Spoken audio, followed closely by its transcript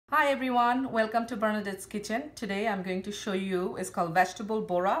Hi everyone, welcome to Bernadette's Kitchen. Today I'm going to show you, it's called vegetable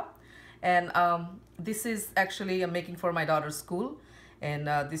Bora, and this is actually I'm making for my daughter's school. And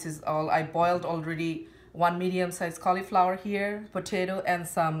this is all I boiled already. One medium-sized cauliflower here, potato, and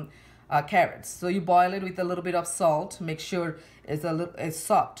some carrots. So you boil it with a little bit of salt, make sure it's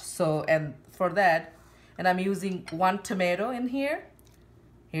soft. So, and for that, and I'm using one tomato in here.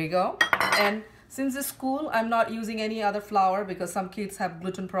 Here you go. And since it's school, I'm not using any other flour because some kids have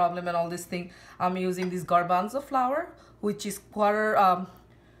gluten problem and all this thing. I'm using this Garbanzo flour, which is one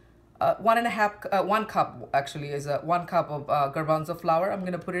cup actually is 1 cup of Garbanzo flour. I'm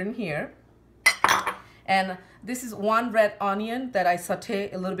gonna put it in here. And this is 1 red onion that I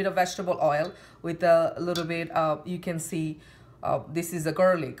saute a little bit of vegetable oil with a little bit of, you can see, this is a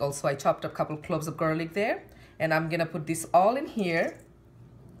garlic. Also, I chopped up a couple cloves of garlic there. And I'm gonna put this all in here.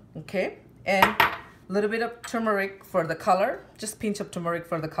 Okay, and a little bit of turmeric for the color, just pinch of turmeric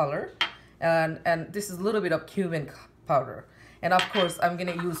for the color, and this is a little bit of cumin powder. And of course I'm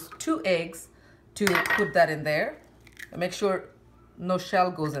gonna use 2 eggs to put that in there. Make sure no shell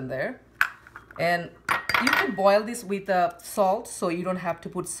goes in there. And you can boil this with salt, so you don't have to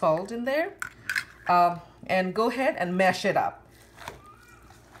put salt in there. And go ahead and mash it up.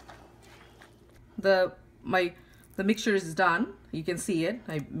 The mixture is done. You can see it.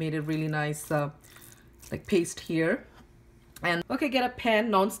 I made it really nice, like paste here. And okay, get a pan,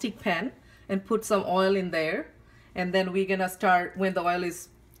 non-stick pan, and put some oil in there. And then we're gonna start when the oil is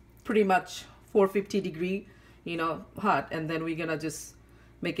pretty much 450 degree, hot. And then we're gonna just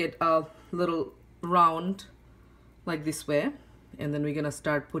make it a little round, like this way. And then we're gonna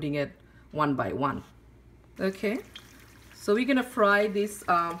start putting it one by one. Okay. So we're gonna fry this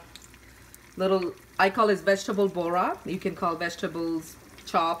little, I call it vegetable Bora. You can call vegetables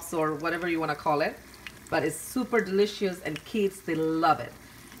chops or whatever you want to call it, but it's super delicious and kids, they love it.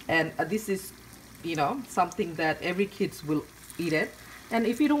 And this is, something that every kids will eat it. And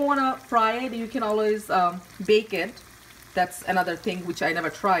if you don't want to fry it, you can always bake it. That's another thing which I never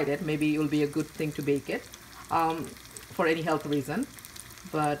tried it. Maybe it will be a good thing to bake it for any health reason.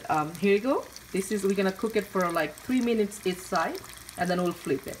 But here you go. We're gonna cook it for like 3 minutes each side, and then we'll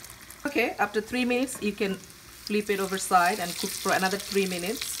flip it. Okay, after 3 minutes, you can flip it over side and cook for another 3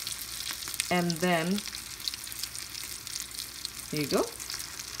 minutes. And then, here you go.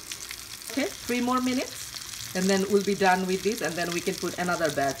 Okay, 3 more minutes. And then we'll be done with this. And then we can put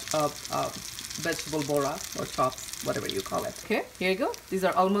another batch of vegetable Bora or chops, whatever you call it. Okay, here you go. These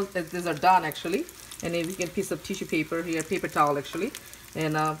are done actually. And then we can piece of tissue paper here, paper towel actually.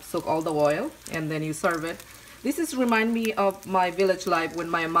 And soak all the oil. And then you serve it. This remind me of my village life when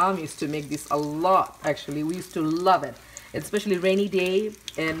my mom used to make this a lot. Actually, we used to love it, especially rainy day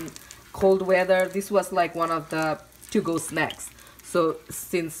and cold weather. This was like one of the to-go snacks. So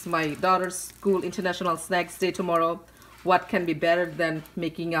since my daughter's school international snacks day tomorrow, what can be better than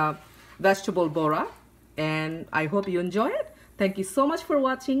making a vegetable Bora? And I hope you enjoy it. Thank you so much for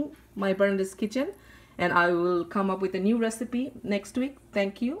watching my Bernadette's Kitchen, and I will come up with a new recipe next week.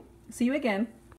 Thank you. See you again.